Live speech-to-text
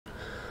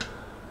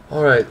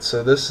Alright,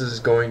 so this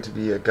is going to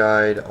be a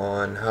guide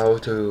on how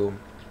to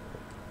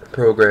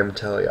program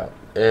TeleOp.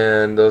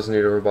 And those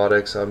new to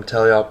robotics,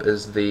 TeleOp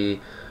is the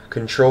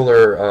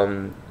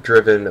controller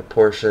driven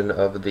portion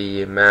of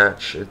the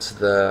match. It's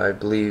the, I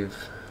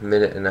believe,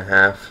 minute and a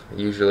half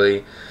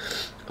usually.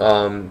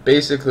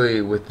 Basically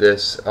with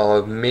this,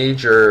 a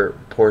major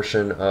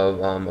portion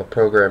of a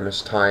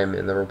programmer's time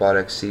in the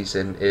robotics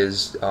season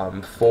is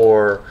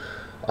for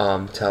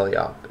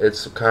TeleOp.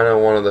 It's kind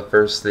of one of the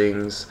first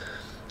things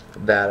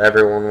that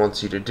everyone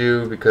wants you to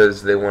do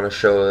because they want to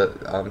show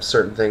that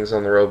certain things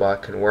on the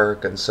robot can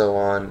work and so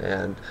on,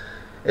 and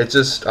it's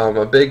just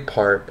a big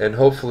part, and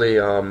hopefully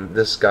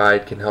this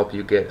guide can help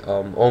you get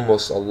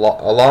almost a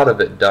lot of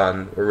it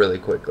done really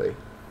quickly.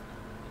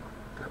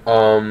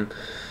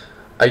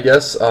 I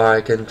guess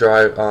I can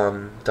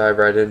dive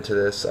right into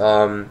this.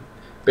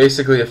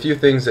 Basically, a few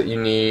things that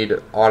you need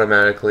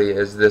automatically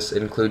is this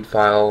include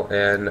file,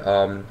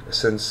 and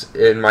since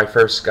in my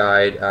first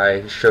guide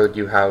I showed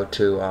you how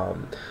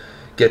to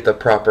get the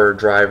proper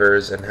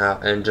drivers and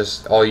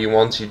just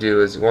once you do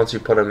is once you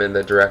put them in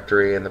the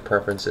directory and the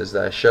preferences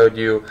that I showed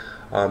you,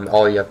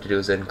 all you have to do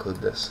is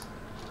include this.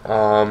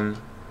 Alright,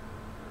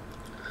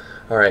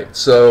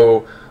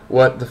 so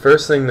the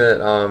first thing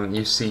that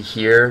you see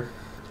here,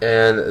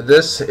 and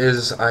this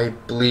is, I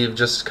believe,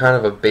 just kind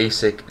of a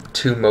basic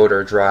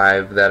 2-motor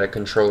drive that a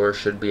controller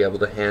should be able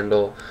to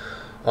handle.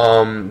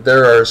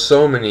 There are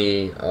so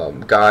many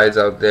guides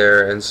out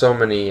there, and so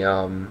many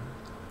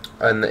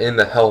in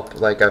the help,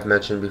 like I've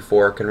mentioned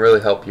before, can really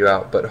help you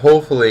out. But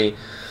hopefully,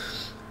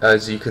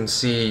 as you can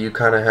see, you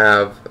kind of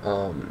have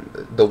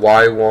the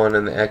Y1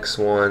 and the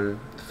X1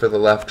 for the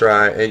left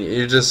drive, and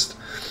you just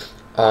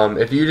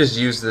if you just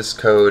use this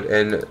code,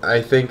 and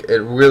I think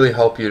it really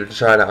help you to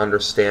try to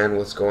understand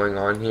what's going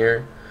on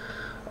here.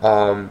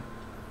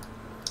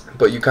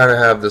 But you kind of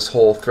have this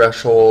whole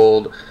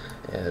threshold,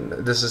 and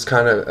this is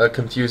kind of a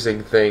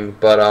confusing thing.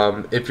 But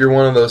if you're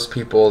one of those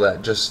people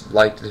that just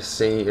like to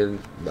see and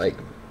like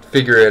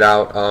figure it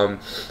out,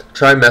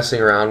 try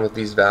messing around with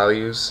these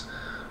values.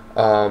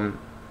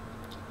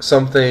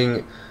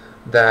 Something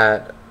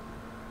that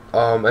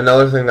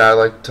another thing that I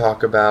like to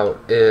talk about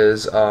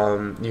is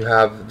you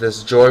have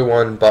this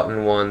joy1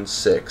 button 1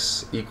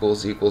 6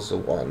 equals to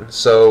 1.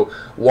 So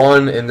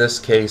 1 in this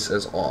case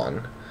is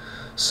on.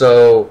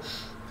 So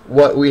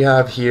what we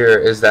have here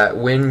is that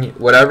when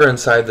whatever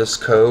inside this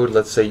code,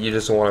 let's say you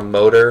just want a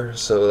motor,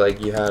 so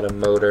like you had a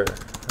motor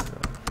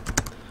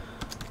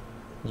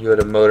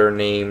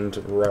named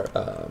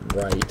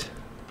right.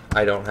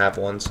 I don't have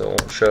one, so I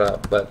won't shut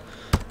up. But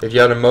if you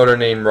had a motor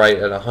named right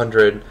at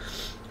 100,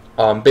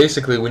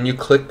 basically when you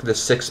click the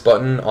 6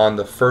 button on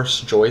the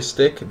first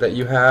joystick that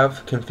you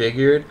have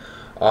configured,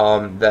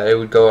 that it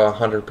would go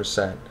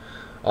 100%.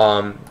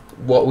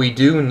 What we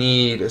do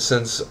need,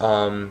 since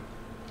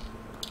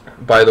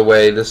by the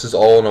way, this is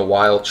all in a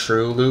while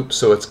true loop,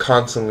 so it's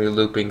constantly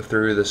looping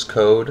through this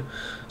code,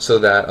 so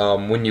that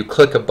when you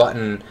click a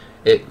button,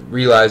 it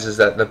realizes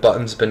that the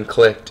button's been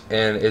clicked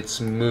and it's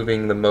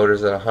moving the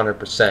motors at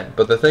 100%.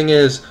 But the thing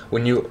is,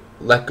 when you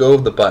let go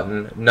of the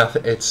button,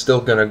 it's still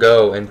gonna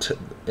go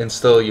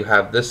until you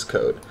have this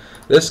code.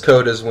 This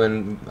code is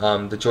when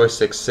the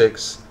joystick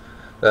 6,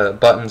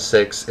 button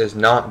 6 is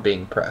not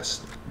being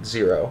pressed,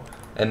 0,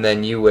 and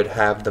then you would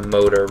have the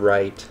motor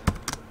right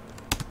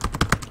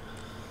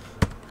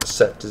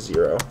set to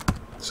 0,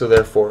 so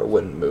therefore it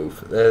wouldn't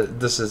move.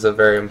 This is a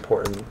very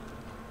important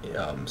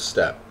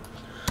step.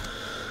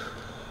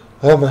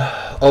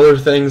 Other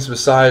things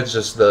besides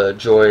just the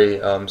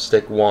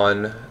joystick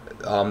 1,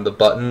 the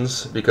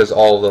buttons, because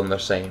all of them are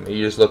the same.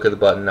 You just look at the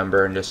button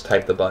number and just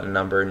type the button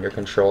number in your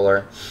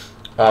controller.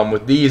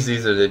 With these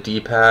are the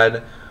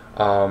D-pad.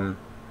 I'm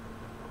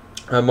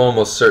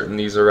almost certain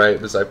these are right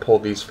because I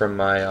pulled these from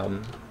my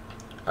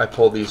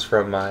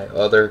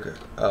other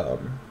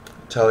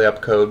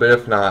TeleOp code. But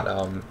if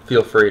not,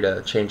 feel free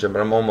to change them.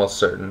 But I'm almost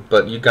certain.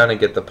 But you kind of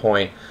get the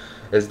point.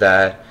 Is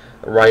that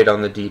right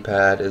on the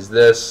D-pad is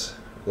this.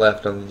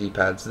 Left on the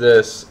D-pad's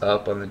this,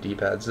 up on the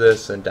D-pad's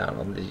this, and down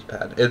on the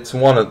D-pad. It's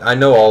one of, I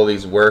know all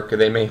these work,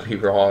 they may be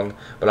wrong,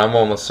 but I'm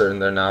almost certain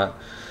they're not.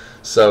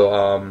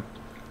 So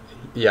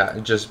yeah,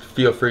 just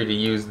feel free to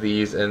use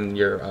these in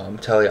your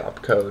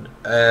TeleOp code.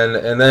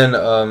 And then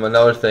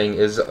another thing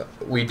is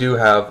we do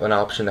have an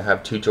option to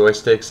have 2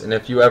 joysticks, and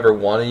if you ever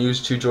want to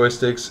use 2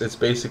 joysticks, it's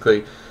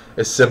basically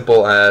as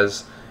simple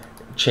as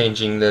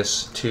changing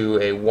this to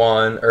a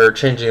 1, or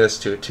changing this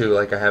to a 2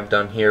 like I have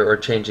done here, or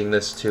changing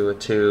this to a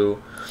 2.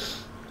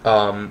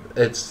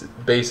 It's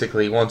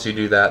basically, once you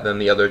do that, then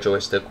the other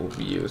joystick will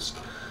be used.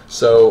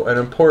 So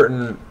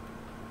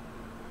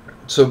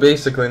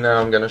basically now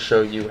I'm going to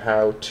show you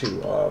how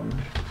to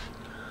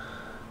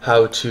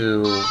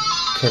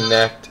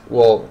connect.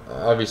 Well,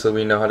 obviously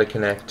we know how to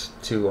connect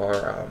to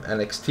our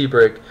NXT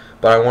brick,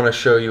 but I want to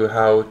show you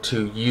how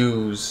to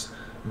use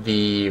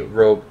the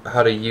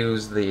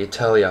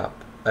TeleOp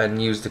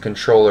and use the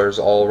controllers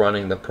all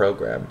running the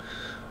program.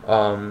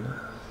 Hold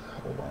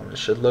on, it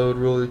should load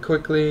really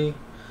quickly.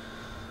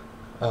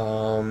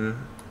 There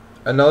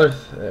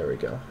we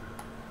go.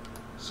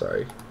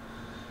 sorry,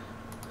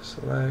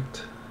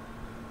 select.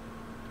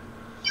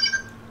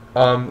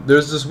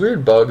 There's this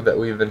weird bug that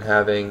we've been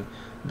having,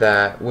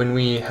 that when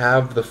we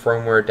have the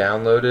firmware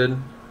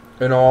downloaded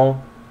and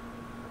all,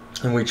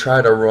 and we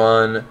try to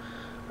run,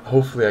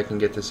 hopefully I can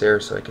get this error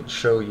so I can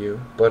show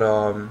you, but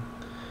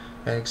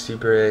NXT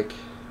brick.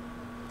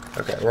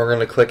 Okay, we're going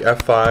to click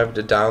F5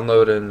 to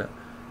download and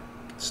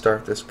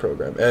start this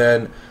program.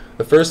 And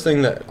the first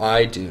thing that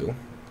I do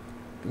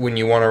when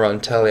you want to run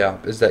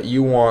TeleOp is that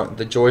you want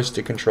the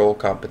joystick control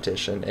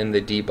competition in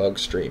the debug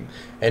stream.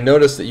 And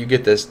notice that you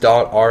get this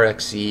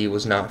 .rxe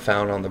was not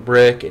found on the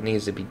brick. It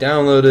needs to be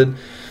downloaded.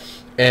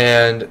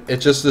 And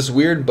it's just this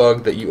weird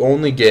bug that you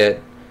only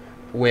get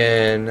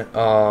when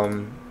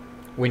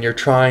you're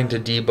trying to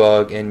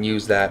debug and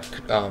use that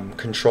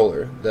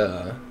controller,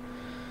 the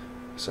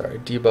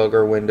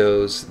debugger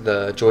windows,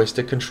 the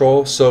joystick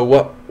control. So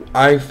what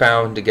I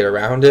found to get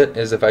around it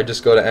is if I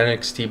just go to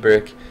NXT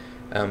brick,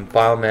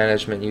 file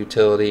management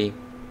utility,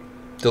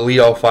 delete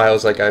all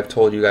files like I've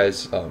told you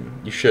guys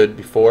you should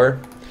before,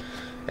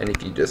 and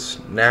if you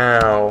just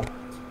now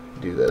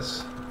do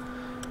this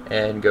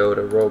and go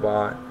to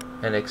robot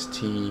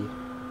NXT,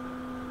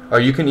 or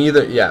you can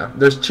either,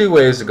 there's two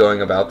ways of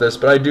going about this,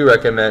 but I do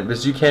recommend,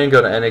 because you can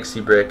go to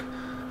NXT brick,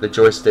 the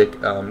joystick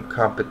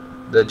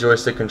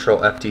control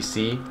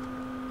FTC,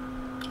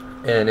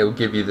 and it will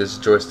give you this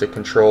joystick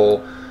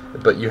control,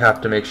 but you have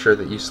to make sure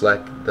that you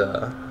select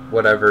the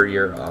whatever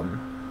your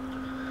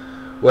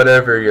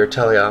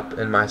TeleOp.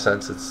 In my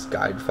sense, it's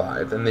guide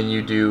 5, and then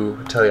you do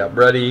TeleOp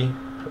ready,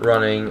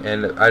 running,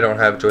 and I don't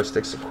have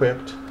joysticks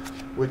equipped,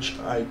 which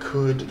I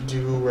could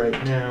do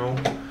right now,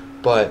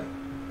 but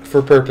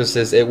for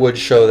purposes it would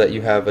show that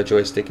you have a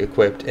joystick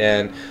equipped,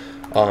 and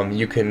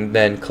you can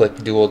then click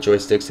dual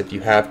joysticks if you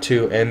have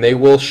to, and they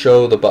will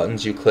show the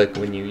buttons you click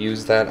when you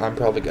use that. I'm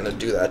probably going to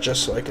do that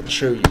just so I can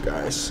show you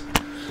guys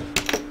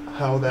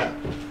how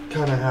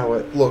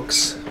it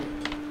looks.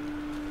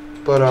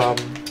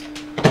 But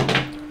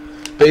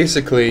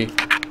basically,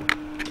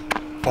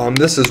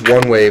 this is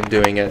one way of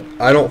doing it.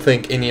 I don't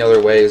think any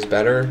other way is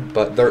better,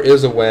 but there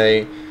is a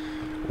way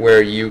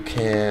where you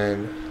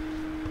can,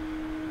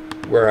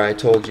 where I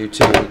told you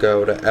to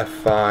go to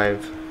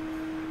F5.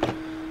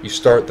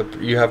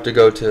 You have to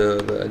go to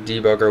the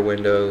debugger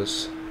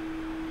windows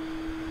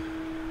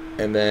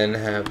and then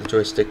have the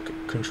joystick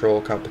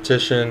control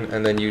competition,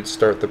 and then you'd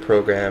start the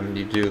program and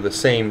you do the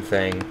same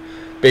thing.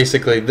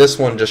 Basically this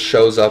one just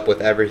shows up with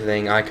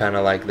everything. I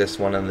kinda like this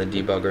one on the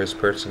debuggers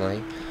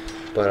personally,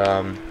 but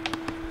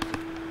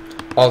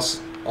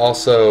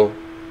also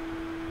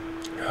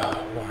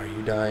why are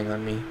you dying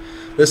on me?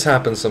 This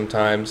happens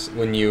sometimes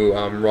when you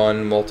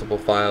run multiple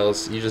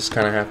files. You just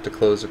kind of have to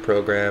close a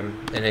program,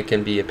 and it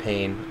can be a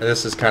pain. And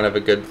this is kind of a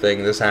good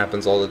thing. This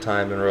happens all the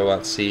time in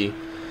RobotC.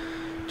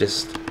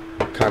 Just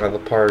kind of a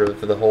part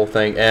of the whole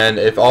thing. And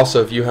if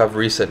you have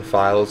recent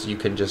files, you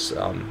can just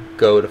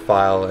go to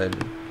File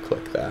and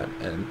click that,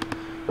 and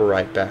we're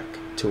right back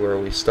to where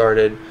we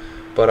started.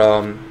 But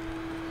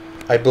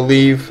I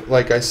believe,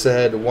 like I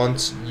said,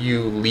 once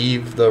you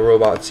leave the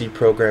RobotC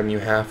program, you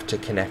have to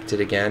connect it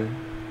again.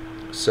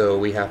 So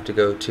we have to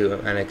go to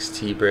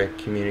NXT brick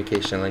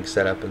communication link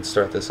setup and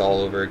start this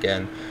all over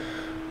again.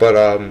 But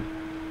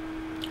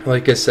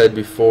like I said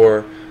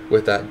before,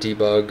 with that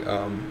debug,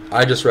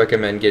 I just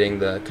recommend getting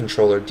the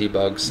controller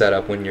debug set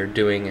up when you're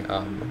doing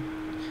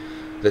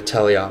the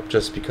TeleOp,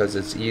 just because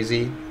it's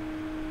easy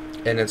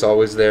and it's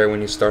always there when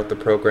you start the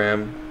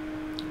program.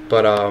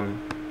 But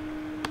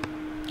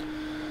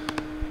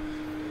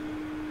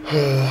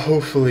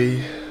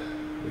hopefully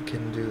we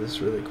can do this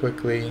really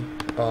quickly.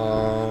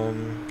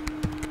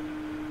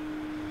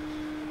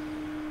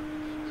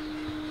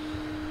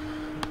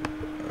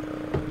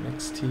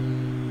 NXT,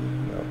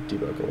 no,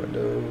 debugger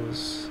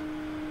windows,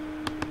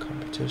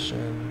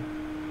 competition,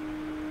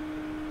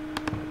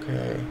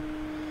 okay,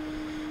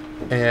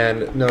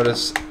 and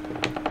notice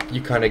you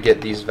kind of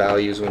get these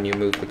values when you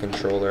move the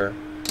controller.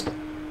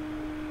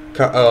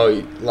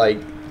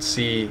 Like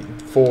see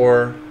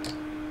 4,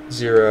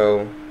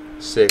 0,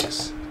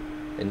 6,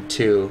 and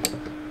 2.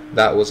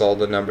 That was all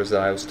the numbers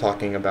that I was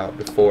talking about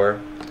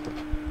before,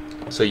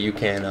 so you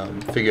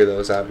can figure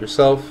those out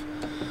yourself.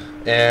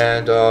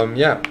 And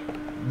yeah,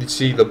 you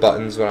see the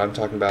buttons when I'm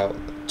talking about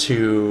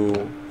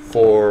 2,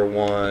 4,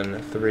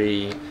 1,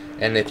 3,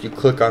 and if you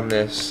click on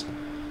this,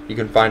 you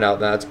can find out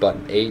that's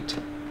button 8.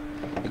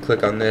 You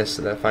click on this,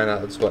 and I find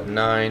out it's button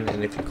 9,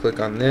 and if you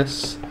click on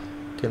this,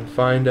 you can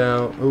find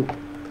out. Oh,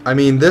 I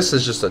mean, this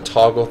is just a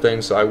toggle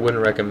thing, so I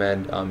wouldn't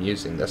recommend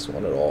using this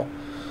one at all.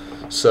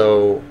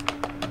 So,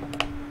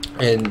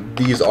 and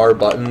these are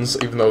buttons,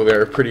 even though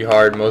they're pretty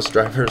hard. Most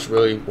drivers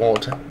really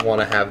won't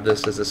want to have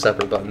this as a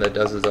separate button that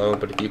does its own,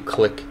 but if you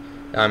click,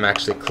 I'm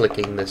actually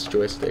clicking this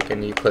joystick,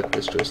 and you click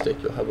this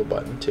joystick, you'll have a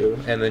button too.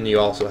 And then you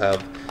also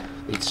have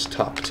these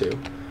top two,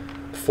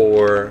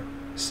 4,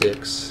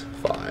 6,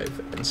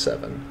 5, and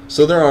 7.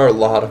 So there are a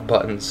lot of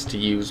buttons to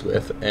use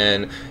with,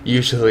 and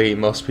usually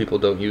most people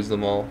don't use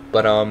them all.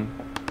 But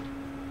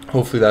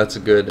hopefully that's a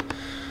good,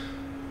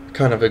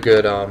 kind of a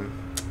good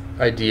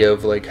idea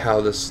of like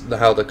how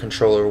the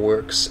controller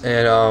works.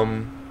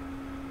 And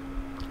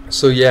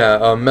so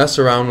yeah, mess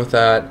around with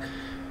that.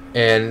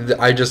 And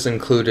I just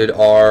included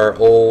our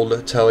old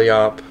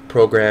TeleOp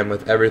program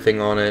with everything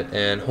on it,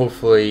 and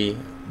hopefully,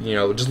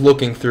 just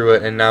looking through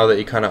it, and now that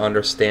you kind of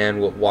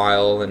understand what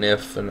while and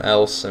if and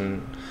else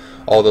and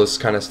all those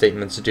kind of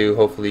statements do,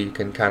 hopefully you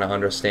can kind of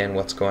understand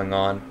what's going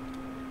on.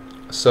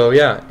 So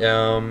yeah,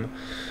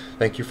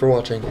 thank you for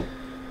watching.